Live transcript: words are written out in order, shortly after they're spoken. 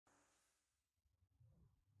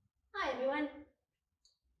everyone.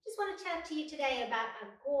 Just want to chat to you today about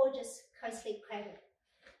a gorgeous Co Sleep Cradle.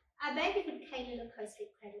 Our babyhood Kaylula Co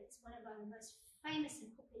Sleep Cradle is one of our most famous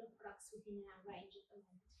and popular products within our range at the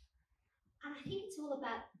moment. And I think it's all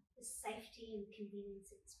about the safety and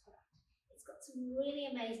convenience of this product. It's got some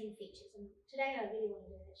really amazing features, and today I really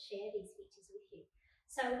wanted to share these features with you.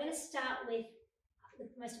 So we're going to start with the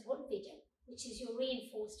most important feature, which is your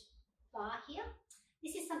reinforced bar here.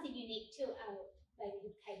 This is something unique to our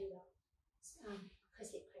babyhood Kaylula Co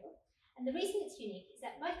Sleep Cradle. And the reason it's unique is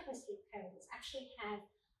that most Co Sleep Cradles actually have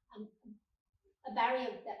a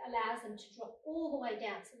barrier that allows them to drop all the way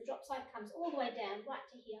down. So the drop side comes all the way down right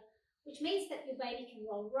to here, which means that your baby can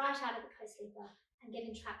roll right out of the Co Sleeper and get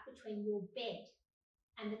entrapped between your bed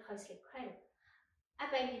and the Co Sleep Cradle.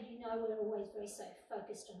 At babyhood, you know, we're always very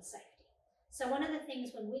focused on safety. So one of the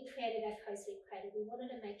things when we created our Co Sleep Cradle, we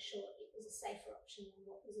wanted to make sure it was a safer option than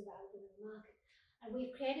what was available in the market. And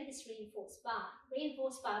we've created this reinforced bar.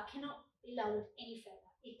 Reinforced bar cannot be lowered any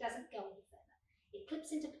further. It doesn't go any further. It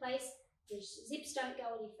clips into place, the zips don't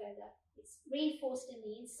go any further. It's reinforced in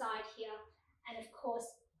the inside here, and of course,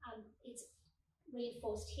 it's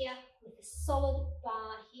reinforced here with a solid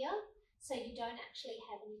bar here, so you don't actually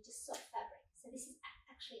have any just soft fabric. So this is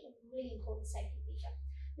actually a really important safety feature.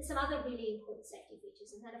 There's some other really important safety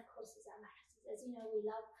features, and that of course is our mattresses. As you know, we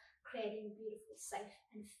love creating beautiful, safe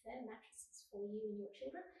and firm mattresses for you and your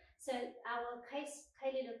children. So our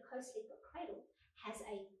Kaylula Co Sleeper Cradle has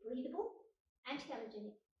a breathable,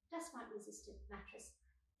 anti-allergenic, dust mite resistant mattress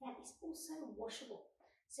that is also washable.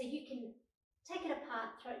 So you can take it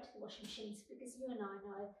apart, throw it to the washing machines, because you and I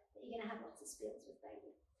know that you're going to have lots of spills with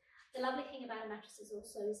baby. The lovely thing about our mattresses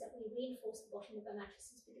also is that we reinforce the bottom of our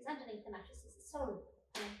mattresses, because underneath the mattresses is a solid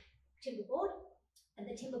timber board, and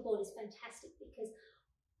the timber board is fantastic because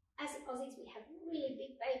as Aussies we have really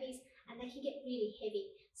big babies and they can get really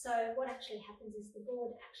heavy. So what actually happens is the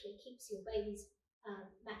board actually keeps your baby's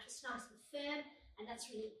mattress nice and firm, and that's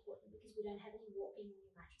really important because we don't have any warping on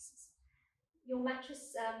your mattresses. Your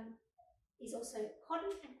mattress is also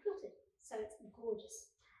cotton and quilted, so it's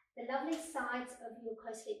gorgeous. The lovely sides of your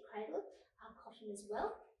Co Sleep Cradle are cotton as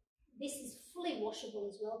well. This is fully washable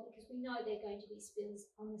as well, because we know there are going to be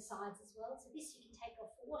spills on the sides as well. So this you can take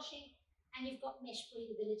off for washing, and you've got mesh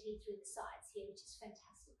breathability through the sides here, which is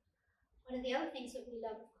fantastic. One of the other things that we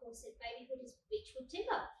love, of course, at babyhood is beechwood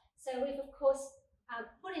timber. So we've, of course,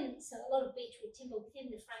 put in a lot of beechwood timber within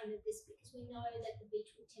the frame of this, because we know that the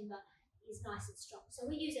beechwood timber is nice and strong. So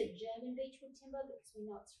we use a German beechwood timber because we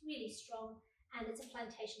know it's really strong, and it's a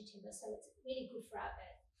plantation timber, so it's really good for our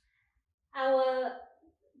bed. Our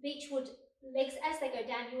beechwood legs, as they go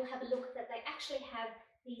down, you'll have a look that they actually have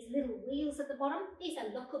these little wheels at the bottom. These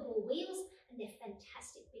are lockable wheels, and they're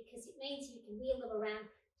fantastic because it means you can wheel them around,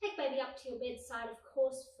 take baby up to your bedside, of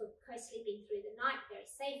course, for co-sleeping through the night very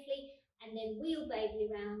safely, and then wheel baby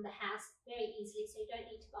around the house very easily, so you don't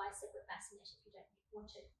need to buy a separate bassinet if you don't want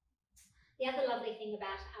to. The other lovely thing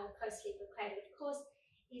about our Co Sleeper Cradle, of course,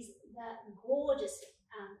 is the gorgeous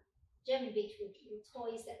German beechwood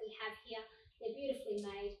toys that we have here. They're beautifully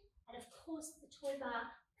made, and of course the toy bar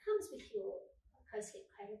comes with your Co Sleep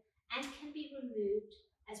Cradle and can be removed,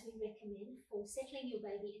 as we recommend, for settling your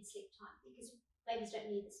baby in sleep time, because babies don't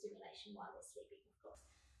need the stimulation while they're sleeping, of course.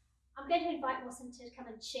 I'm going to invite Mawson to come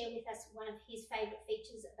and share with us one of his favourite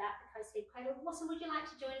features about the Co Sleep Cradle. Mawson, would you like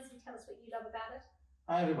to join us and tell us what you love about it?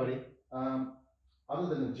 Hi everybody. Other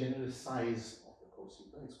than the generous size of the Co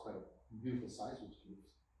Sleeper, it's quite a beautiful size, which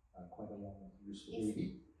gives quite a long use for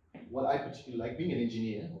baby. What I particularly like, being an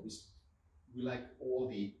engineer, we like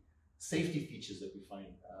all the safety features that we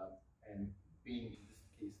find, and being in this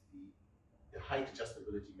case the height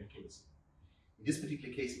adjustability mechanism. In this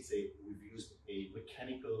particular case, we've used a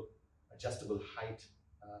mechanical adjustable height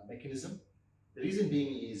mechanism. The reason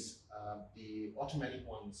being is the automatic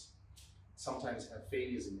ones sometimes have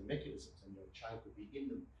failures in the mechanisms, and your child could be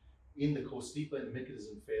in the Co Sleeper and the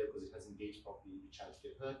mechanism fail because it hasn't engaged properly, the child could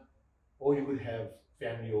get hurt. Or you could have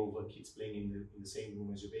family over, kids playing in the same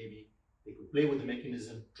room as your baby. They could play with the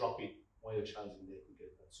mechanism, drop it, while your child's in there could get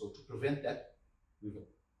hurt. So to prevent that, we've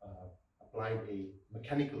applied a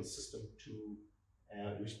mechanical system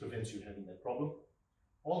which prevents you having that problem.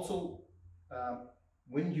 Also,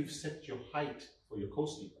 when you've set your height for your Co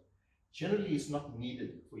Sleeper, generally it's not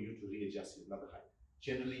needed for you to readjust another height.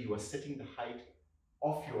 Generally, you are setting the height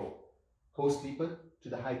of your Co Sleeper to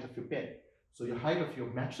the height of your bed. So your height of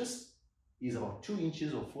your mattress is about 2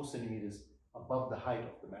 inches or 4 centimeters above the height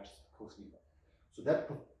of the mattress of the Co Sleeper. So that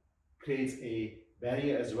creates a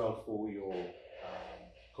barrier as well for your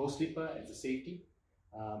Co Sleeper as a safety,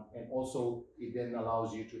 and also it then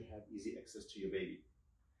allows you to have easy access to your baby.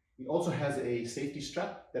 It also has a safety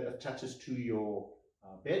strap that attaches to your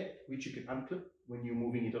bed, which you can unclip when you're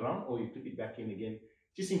moving it around, or you clip it back in again,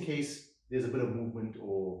 just in case there's a bit of movement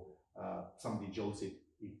or somebody jolts it.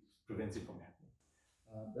 It prevents it from happening.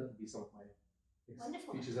 That would be some of my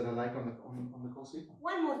features that I like on the Co Sleeper.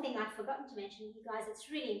 One more thing I've forgotten to mention, you guys,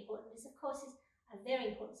 that's really important, is of course is a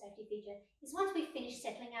very important safety feature, is once we finish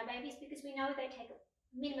settling our babies, because we know they take a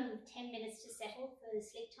minimum of 10 minutes to settle for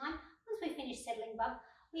sleep time, once we finish settling Bub,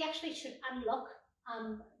 we actually should unlock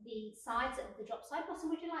the sides of the drop side.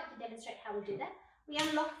 Blossom, would you like to demonstrate how we do that? We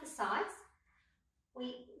unlock the sides,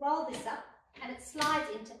 we roll this up, and it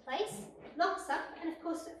slides into place, locks up, and of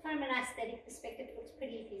course from an aesthetic perspective it looks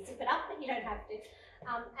pretty if you zip it up, but you don't have to.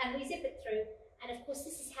 And we zip it through, and of course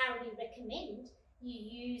this is how we recommend you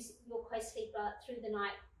use your Co Sleeper through the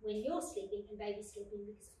night when you're sleeping and baby's sleeping,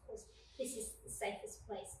 because of course this is the safest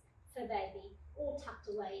place for baby, all tucked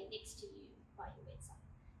away next to you by your bedside.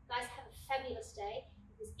 Guys, have a fabulous day.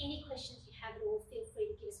 If there's any questions you have at all, feel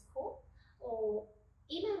free to give us a call or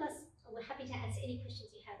email us. We're happy to answer any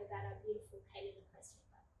questions you have about our beautiful Kaylula Co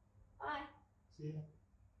Sleeper. Bye. See you.